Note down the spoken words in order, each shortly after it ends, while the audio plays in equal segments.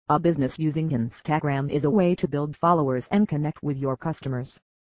A business using Instagram is a way to build followers and connect with your customers.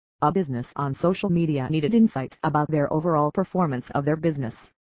 A business on social media needed insight about their overall performance of their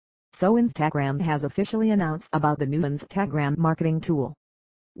business. So Instagram has officially announced about the new Instagram marketing tool,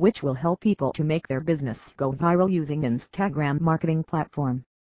 which will help people to make their business go viral using Instagram marketing platform.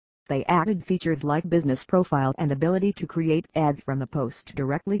 They added features like business profile and ability to create ads from the post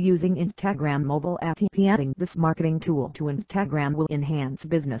directly using Instagram mobile app. Adding this marketing tool to Instagram will enhance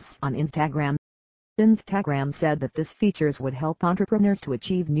business on Instagram. Instagram said that this features would help entrepreneurs to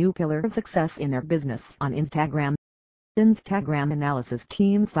achieve new pillar of success in their business on Instagram. Instagram analysis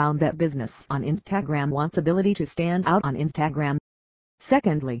team found that business on Instagram wants ability to stand out on Instagram.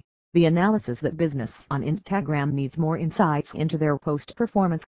 Secondly, the analysis that business on Instagram needs more insights into their post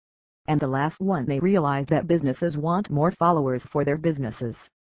performance. And the last one, they realized that businesses want more followers for their businesses.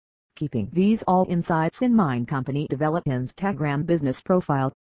 Keeping these all insights in mind, company developed Instagram business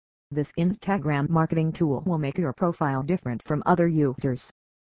profile. This Instagram marketing tool will make your profile different from other users.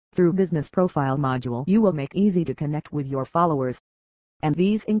 Through business profile module, you will make easy to connect with your followers. And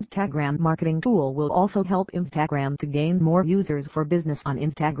these Instagram marketing tool will also help Instagram to gain more users for business on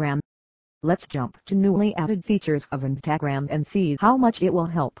Instagram. Let's jump to newly added features of Instagram and see how much it will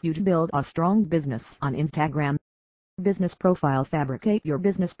help you to build a strong business on Instagram. Business profile. Fabricate your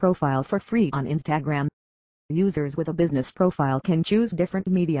business profile for free on Instagram. Users with a business profile can choose different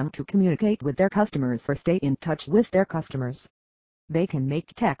medium to communicate with their customers or stay in touch with their customers. They can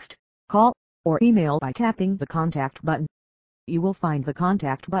make text, call, or email by tapping the contact button. You will find the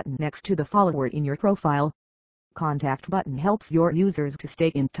contact button next to the follower in your profile. Contact button helps your users to stay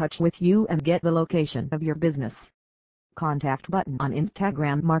in touch with you and get the location of your business. Contact button on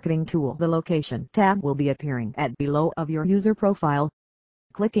Instagram marketing tool. The location tab will be appearing at below of your user profile.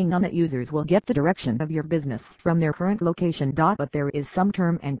 Clicking on it, users will get the direction of your business from their current location. But there is some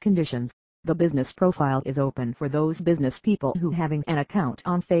term and conditions. The business profile is open for those business people who having an account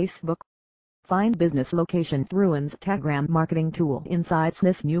on Facebook. Find business location through Instagram marketing tool insights.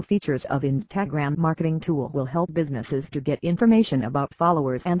 This new features of Instagram marketing tool will help businesses to get information about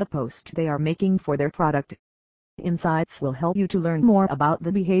followers and the post they are making for their product. Insights will help you to learn more about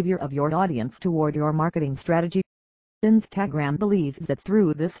the behavior of your audience toward your marketing strategy. Instagram believes that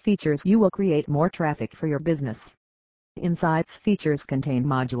through this features you will create more traffic for your business. Insights features contain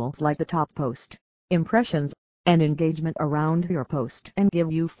modules like the top post, impressions, and engagement around your post and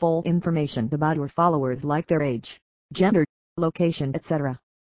give you full information about your followers like their age, gender, location, etc.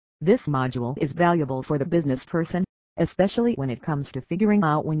 This module is valuable for the business person, especially when it comes to figuring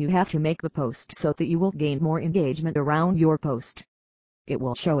out when you have to make the post so that you will gain more engagement around your post. It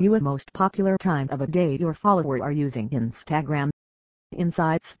will show you a most popular time of a day your followers are using Instagram.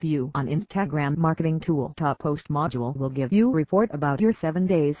 Insights view on Instagram marketing tool. Top post module will give you report about your 7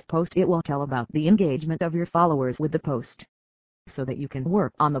 days post. It will tell about the engagement of your followers with the post, so that you can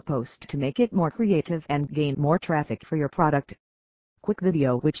work on the post to make it more creative and gain more traffic for your product. Quick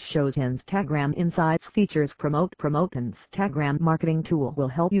video which shows Instagram insights features. Promote Instagram marketing tool will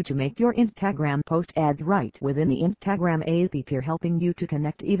help you to make your Instagram post ads right within the Instagram app, helping you to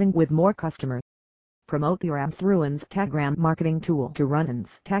connect even with more customers. Promote your ads through Instagram marketing tool. To run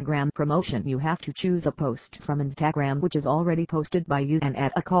Instagram promotion, you have to choose a post from Instagram which is already posted by you and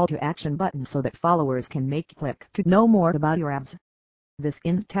add a call to action button so that followers can click to know more about your ads. This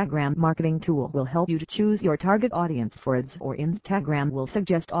Instagram marketing tool will help you to choose your target audience for ads, or Instagram will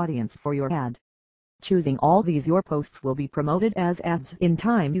suggest audience for your ad. Choosing all these, your posts will be promoted as ads in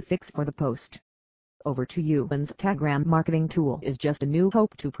time you fix for the post. Over to you. Instagram marketing tool is just a new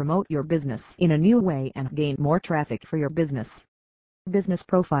hope to promote your business in a new way and gain more traffic for your business. Business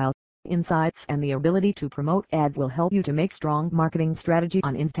profile, insights, and the ability to promote ads will help you to make strong marketing strategy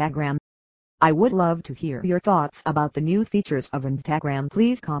on Instagram. I would love to hear your thoughts about the new features of Instagram.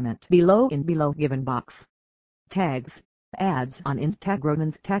 Please comment below in below given box. Tags, ads on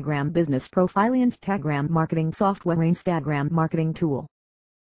Instagram. Instagram business profile. Instagram marketing software. Instagram marketing tool.